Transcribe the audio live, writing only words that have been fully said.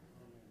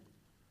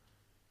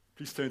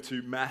Please turn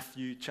to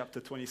Matthew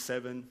chapter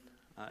 27,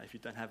 if you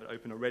don't have it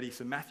open already.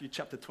 So Matthew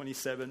chapter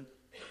 27,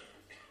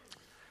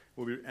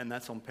 and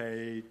that's on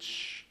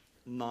page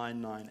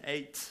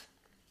 998.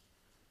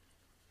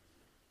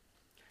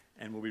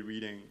 And we'll be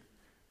reading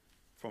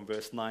from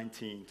verse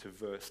 19 to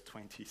verse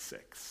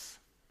 26.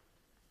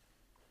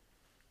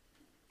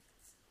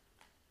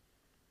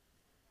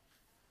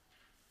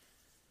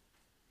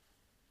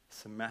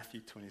 So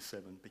Matthew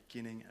 27,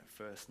 beginning at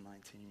verse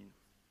 19.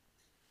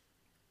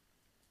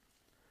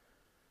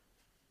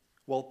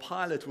 While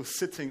Pilate was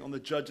sitting on the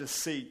judge's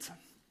seat,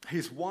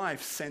 his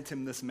wife sent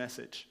him this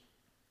message: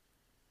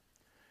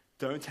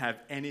 "Don't have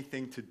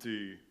anything to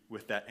do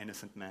with that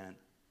innocent man,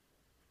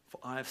 for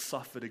I have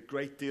suffered a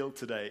great deal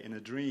today in a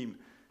dream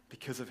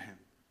because of him."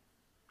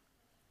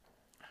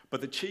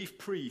 But the chief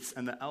priests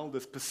and the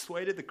elders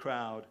persuaded the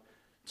crowd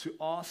to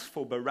ask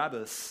for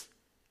Barabbas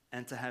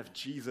and to have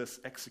Jesus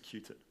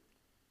executed.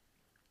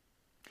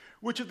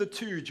 "Which of the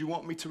two do you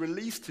want me to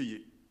release to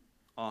you?"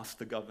 asked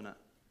the governor.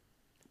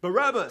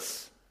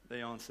 "Barabbas,"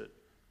 they answered.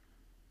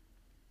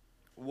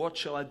 "What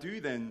shall I do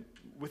then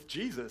with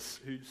Jesus,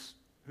 who's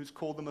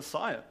called the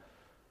Messiah?"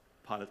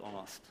 Pilate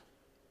asked.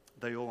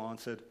 They all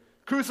answered,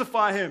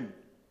 "Crucify him."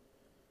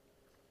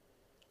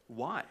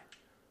 "Why?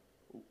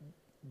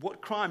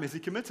 What crime has he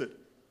committed?"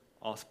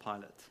 asked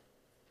Pilate.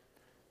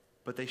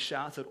 But they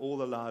shouted all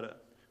the louder,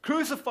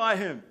 "Crucify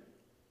him!"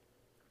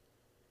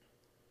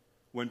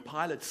 When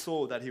Pilate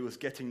saw that he was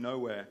getting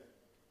nowhere,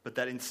 but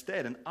that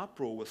instead an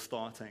uproar was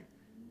starting,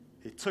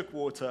 he took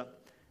water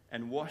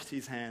and washed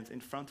his hands in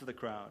front of the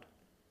crowd.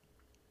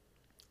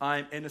 "I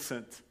am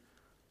innocent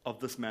of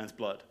this man's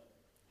blood,"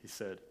 he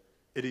said.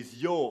 "It is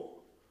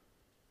your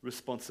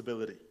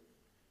responsibility."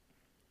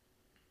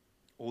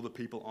 All the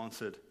people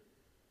answered,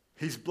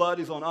 "His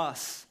blood is on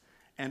us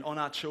and on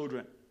our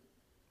children."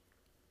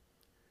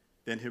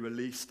 Then he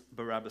released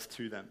Barabbas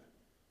to them,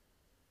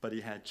 but he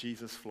had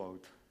Jesus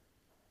flogged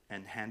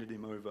and handed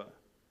him over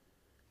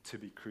to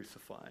be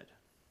crucified.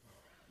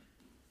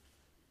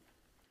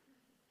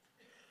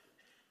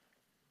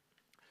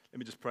 Let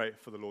me just pray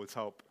for the Lord's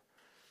help.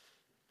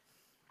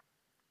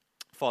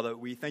 Father,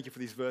 we thank you for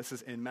these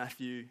verses in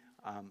Matthew.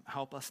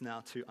 Help us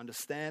now to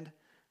understand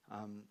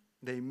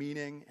their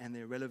meaning and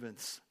their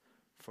relevance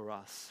for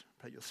us.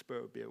 Pray your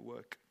Spirit will be at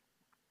work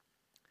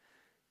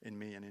in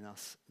me and in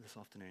us this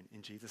afternoon.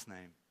 In Jesus'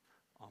 name,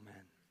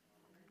 amen.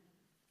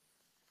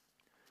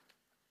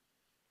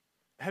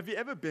 Have you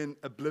ever been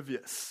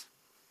oblivious?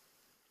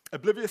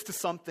 Oblivious to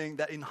something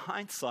that in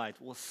hindsight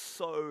was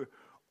so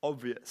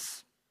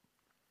obvious?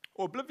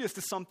 Or oblivious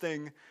to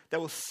something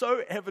that was so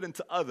evident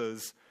to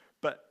others,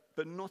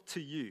 but not to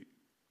you?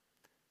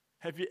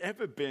 Have you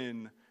ever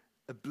been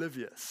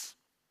oblivious?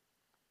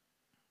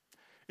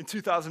 In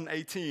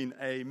 2018,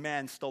 a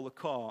man stole a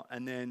car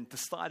and then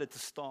decided to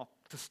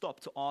stop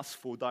to ask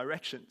for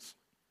directions.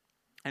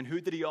 And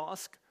who did he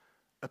ask?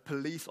 A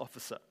police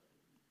officer.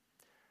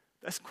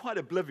 That's quite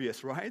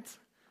oblivious, right?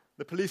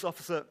 The police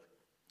officer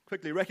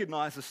quickly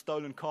recognized the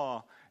stolen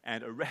car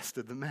and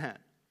arrested the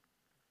man.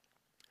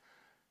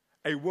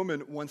 A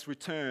woman once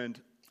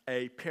returned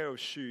a pair of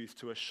shoes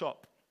to a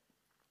shop,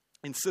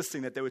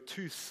 insisting that they were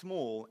too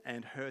small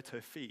and hurt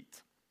her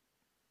feet.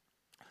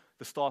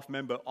 The staff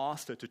member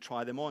asked her to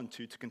try them on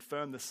to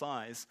confirm the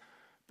size,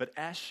 but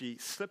as she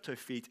slipped her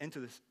feet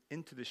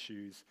into the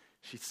shoes,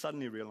 she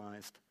suddenly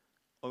realized,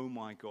 "Oh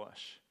my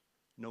gosh,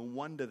 no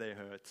wonder they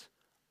hurt.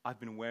 I've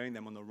been wearing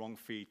them on the wrong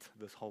feet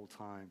this whole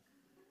time."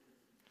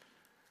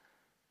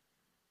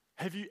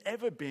 Have you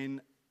ever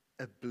been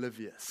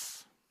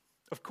oblivious?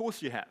 Of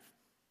course you have.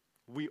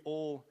 We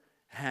all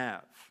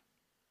have.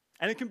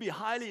 And it can be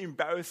highly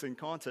embarrassing,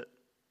 can't it?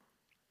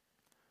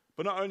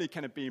 But not only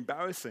can it be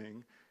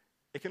embarrassing,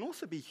 it can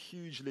also be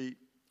hugely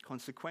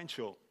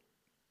consequential.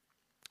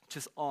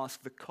 Just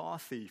ask the car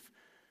thief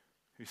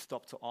who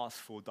stopped to ask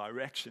for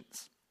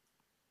directions.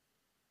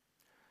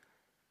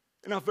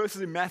 In our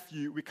verses in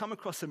Matthew, we come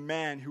across a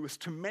man who was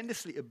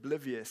tremendously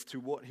oblivious to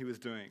what he was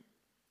doing.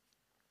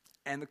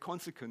 And the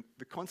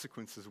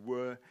consequences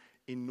were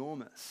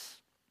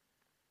enormous.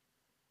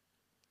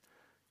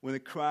 When the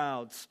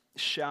crowds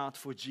shout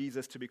for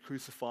Jesus to be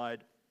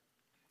crucified,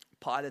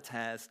 Pilate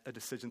has a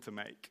decision to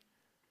make.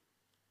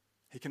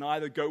 He can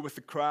either go with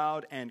the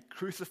crowd and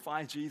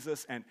crucify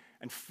Jesus and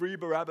free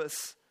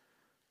Barabbas,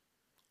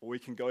 or he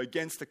can go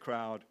against the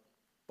crowd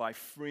by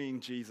freeing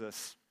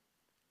Jesus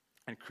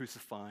and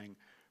crucifying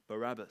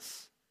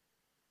Barabbas.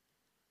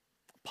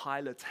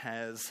 Pilate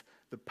has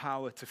the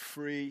power to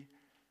free,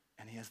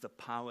 and he has the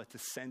power to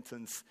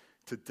sentence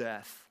to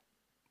death.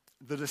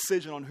 The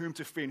decision on whom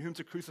to free and whom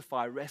to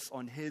crucify rests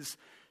on his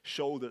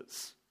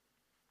shoulders.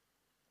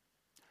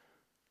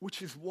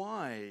 Which is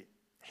why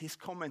his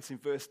comments in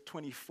verse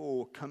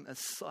 24 come as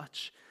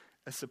such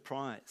a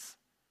surprise.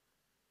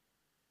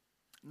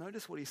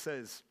 Notice what he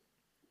says.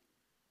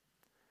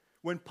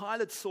 When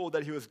Pilate saw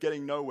that he was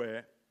getting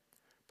nowhere,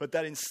 but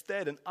that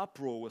instead an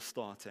uproar was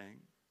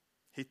starting,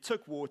 he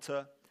took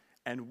water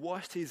and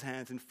washed his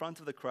hands in front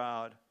of the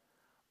crowd.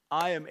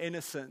 "I am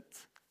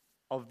innocent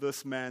of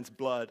this man's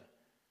blood,"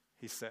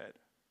 he said.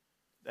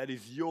 That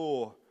is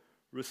your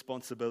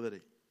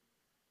responsibility.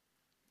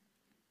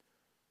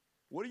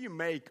 What do you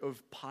make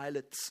of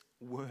Pilate's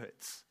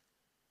words?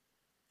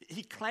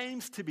 He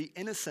claims to be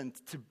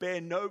innocent, to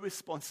bear no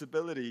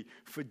responsibility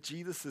for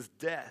Jesus'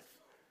 death.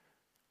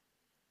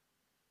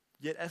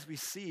 Yet as we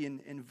see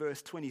in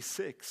verse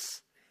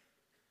 26,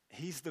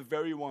 he's the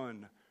very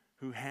one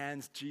who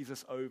hands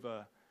Jesus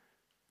over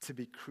to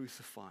be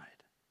crucified.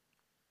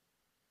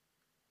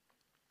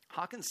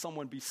 How can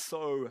someone be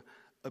so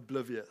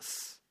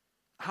oblivious?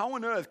 How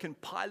on earth can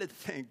Pilate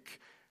think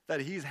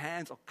that his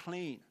hands are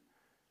clean,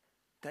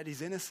 that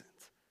he's innocent?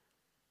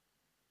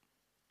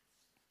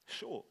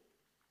 Sure,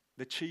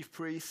 the chief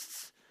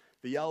priests,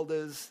 the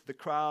elders, the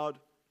crowd,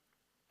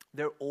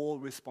 they're all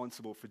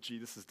responsible for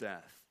Jesus'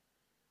 death.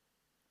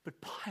 But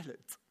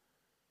Pilate,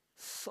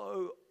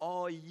 so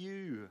are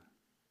you.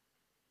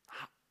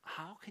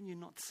 How can you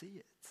not see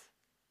it?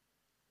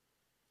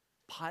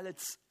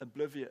 Pilate's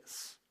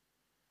oblivious.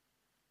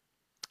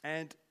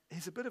 And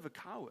he's a bit of a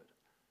coward.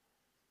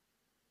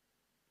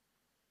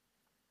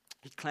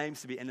 He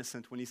claims to be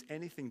innocent when he's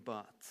anything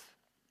but.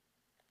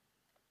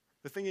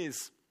 The thing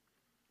is,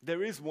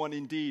 there is one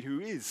indeed who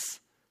is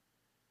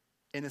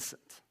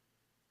innocent.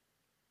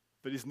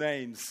 But his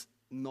name's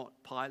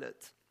not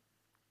Pilate.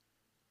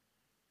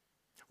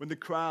 When the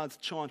crowds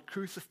chant,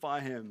 "Crucify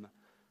him,"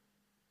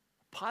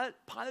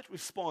 Pilate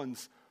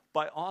responds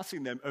by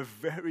asking them a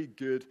very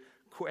good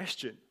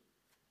question.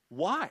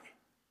 Why?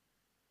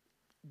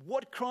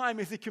 What crime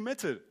has he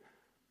committed?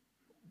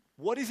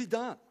 What has he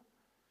done?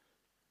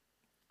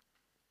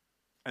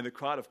 And the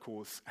crowd, of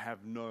course,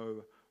 have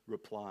no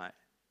reply.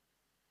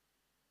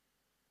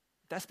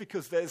 That's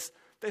because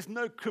there's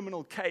no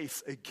criminal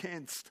case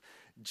against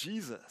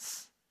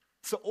Jesus.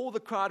 So all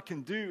the crowd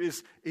can do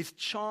is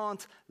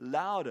chant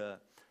louder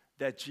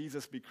that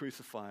Jesus be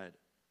crucified.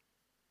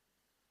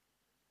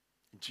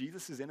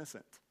 Jesus is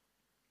innocent.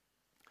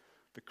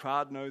 The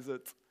crowd knows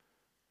it,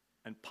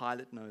 and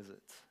Pilate knows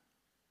it.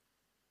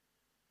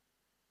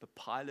 But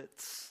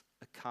Pilate's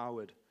a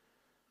coward,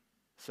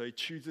 so he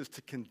chooses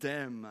to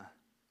condemn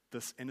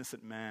this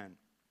innocent man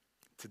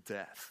to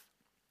death.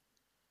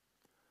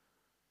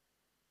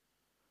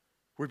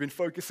 We've been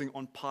focusing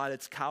on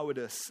Pilate's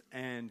cowardice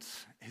and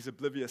his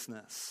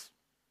obliviousness,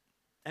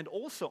 and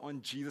also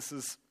on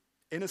Jesus'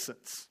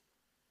 innocence.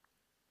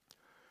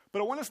 But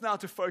I want us now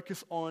to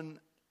focus on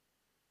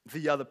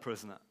the other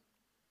prisoner,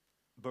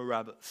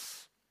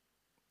 Barabbas.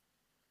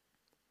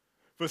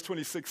 Verse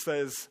 26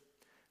 says,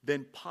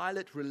 "Then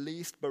Pilate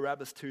released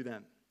Barabbas to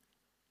them,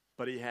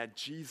 but he had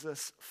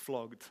Jesus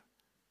flogged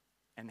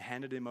and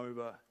handed him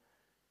over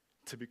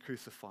to be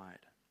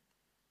crucified."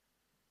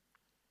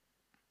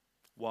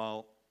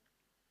 While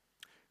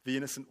the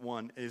innocent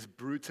one is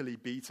brutally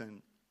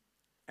beaten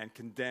and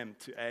condemned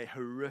to a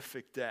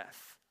horrific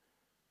death,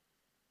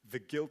 the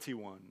guilty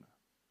one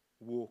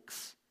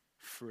walks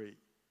free.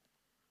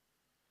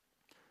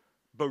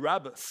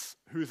 Barabbas,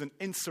 who's an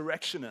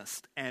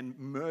insurrectionist and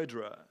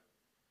murderer,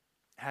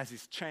 has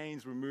his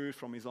chains removed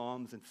from his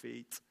arms and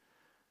feet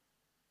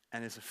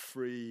and is a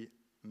free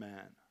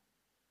man.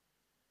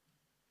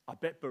 I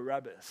bet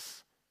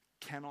Barabbas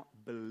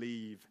cannot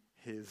believe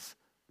his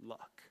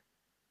luck.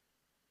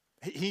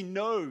 He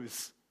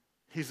knows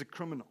he's a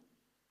criminal.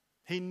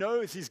 He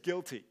knows he's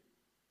guilty.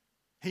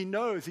 He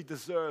knows he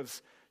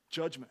deserves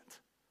judgment.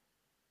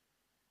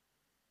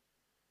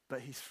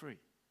 But he's free.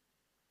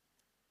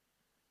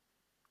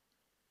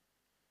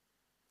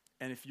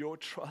 And if you're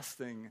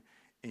trusting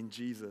in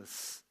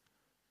Jesus,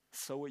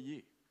 so are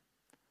you.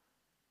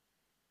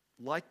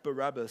 Like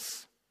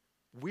Barabbas,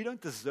 we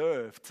don't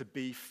deserve to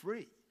be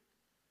free.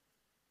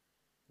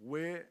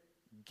 We're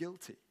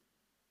guilty.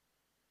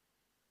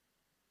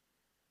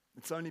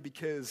 It's only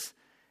because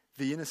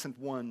the innocent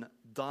one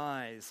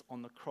dies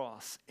on the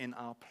cross in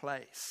our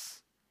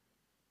place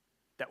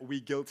that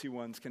we guilty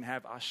ones can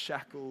have our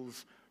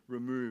shackles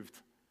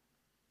removed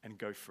and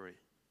go free.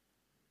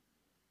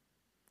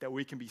 That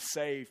we can be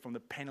saved from the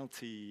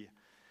penalty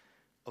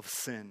of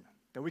sin.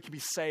 That we can be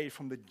saved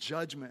from the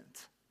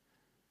judgment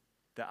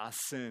that our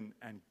sin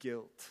and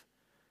guilt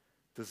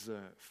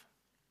deserve.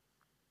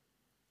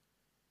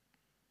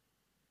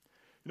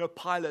 You know,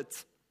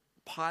 Pilate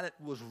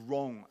was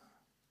wrong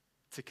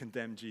to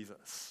condemn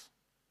Jesus.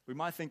 We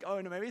might think,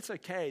 oh, no, maybe it's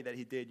okay that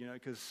he did,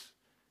 because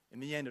in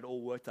the end it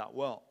all worked out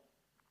well.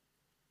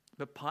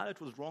 But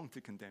Pilate was wrong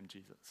to condemn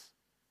Jesus.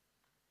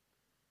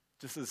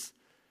 Just as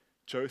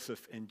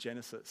Joseph in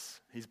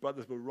Genesis, his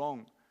brothers were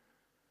wrong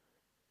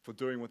for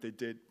doing what they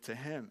did to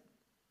him.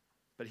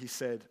 But he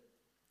said,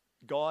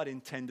 God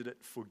intended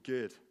it for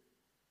good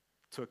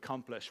to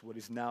accomplish what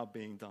is now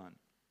being done,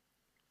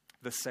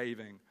 the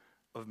saving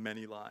of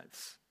many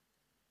lives.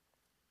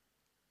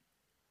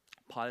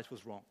 Pilate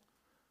was wrong,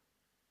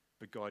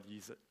 but God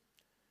used it.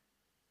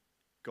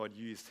 God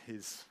used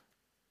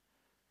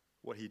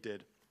what he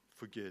did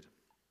for good.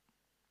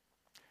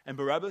 And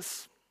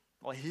Barabbas,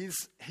 well,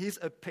 he's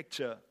a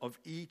picture of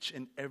each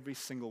and every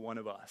single one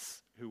of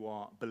us who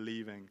are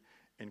believing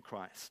in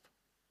Christ.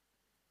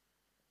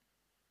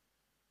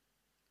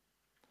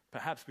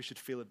 Perhaps we should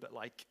feel a bit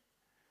like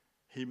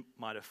he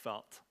might have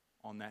felt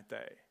on that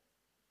day.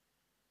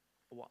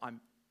 Well, I'm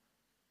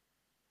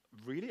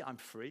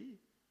free?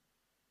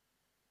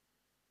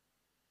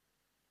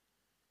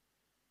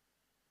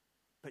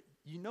 But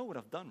you know what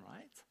I've done,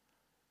 right?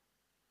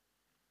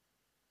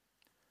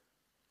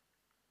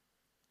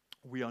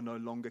 We are no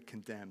longer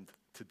condemned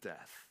to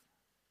death.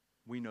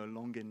 We no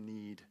longer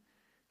need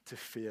to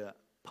fear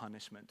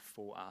punishment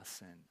for our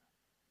sin.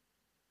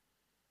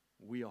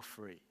 We are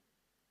free.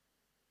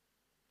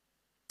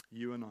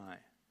 You and I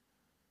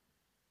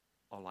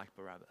are like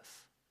Barabbas.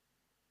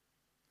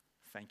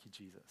 Thank you,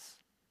 Jesus.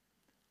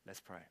 Let's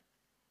pray.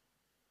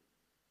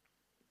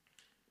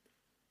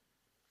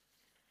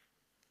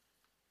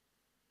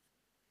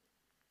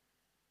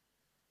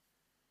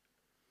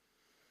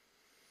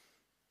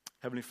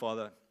 Heavenly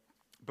Father,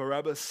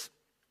 Barabbas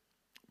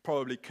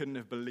probably couldn't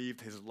have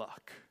believed his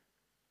luck.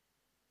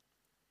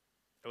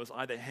 It was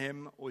either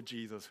him or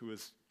Jesus who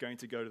was going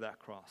to go to that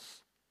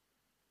cross.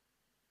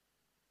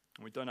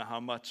 And we don't know how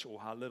much or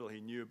how little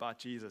he knew about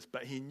Jesus,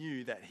 but he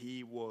knew that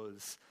he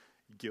was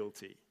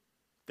guilty,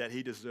 that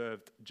he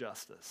deserved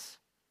justice.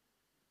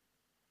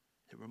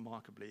 Yet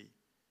remarkably,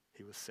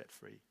 he was set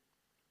free.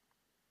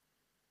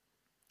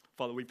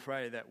 Father, we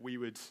pray that we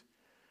would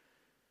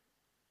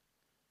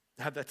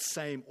have that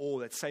same awe,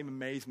 that same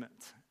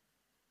amazement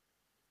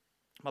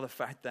by the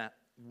fact that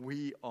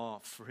we are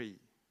free.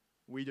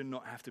 We do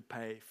not have to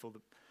pay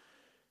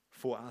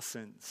for our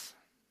sins.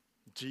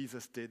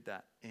 Jesus did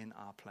that in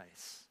our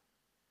place.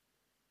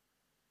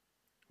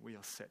 We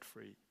are set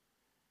free.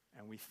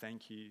 And we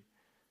thank you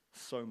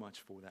so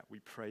much for that. We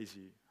praise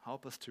you.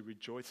 Help us to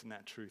rejoice in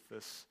that truth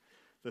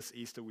this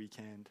Easter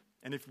weekend.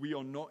 And if we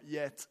are not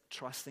yet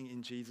trusting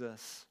in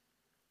Jesus,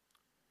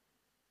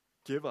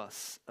 give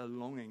us a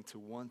longing to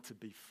want to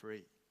be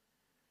free,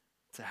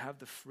 to have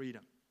the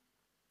freedom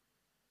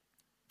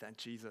that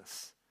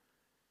Jesus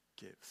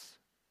gives.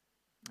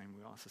 And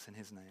we ask this in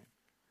his name.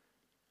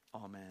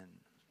 Amen.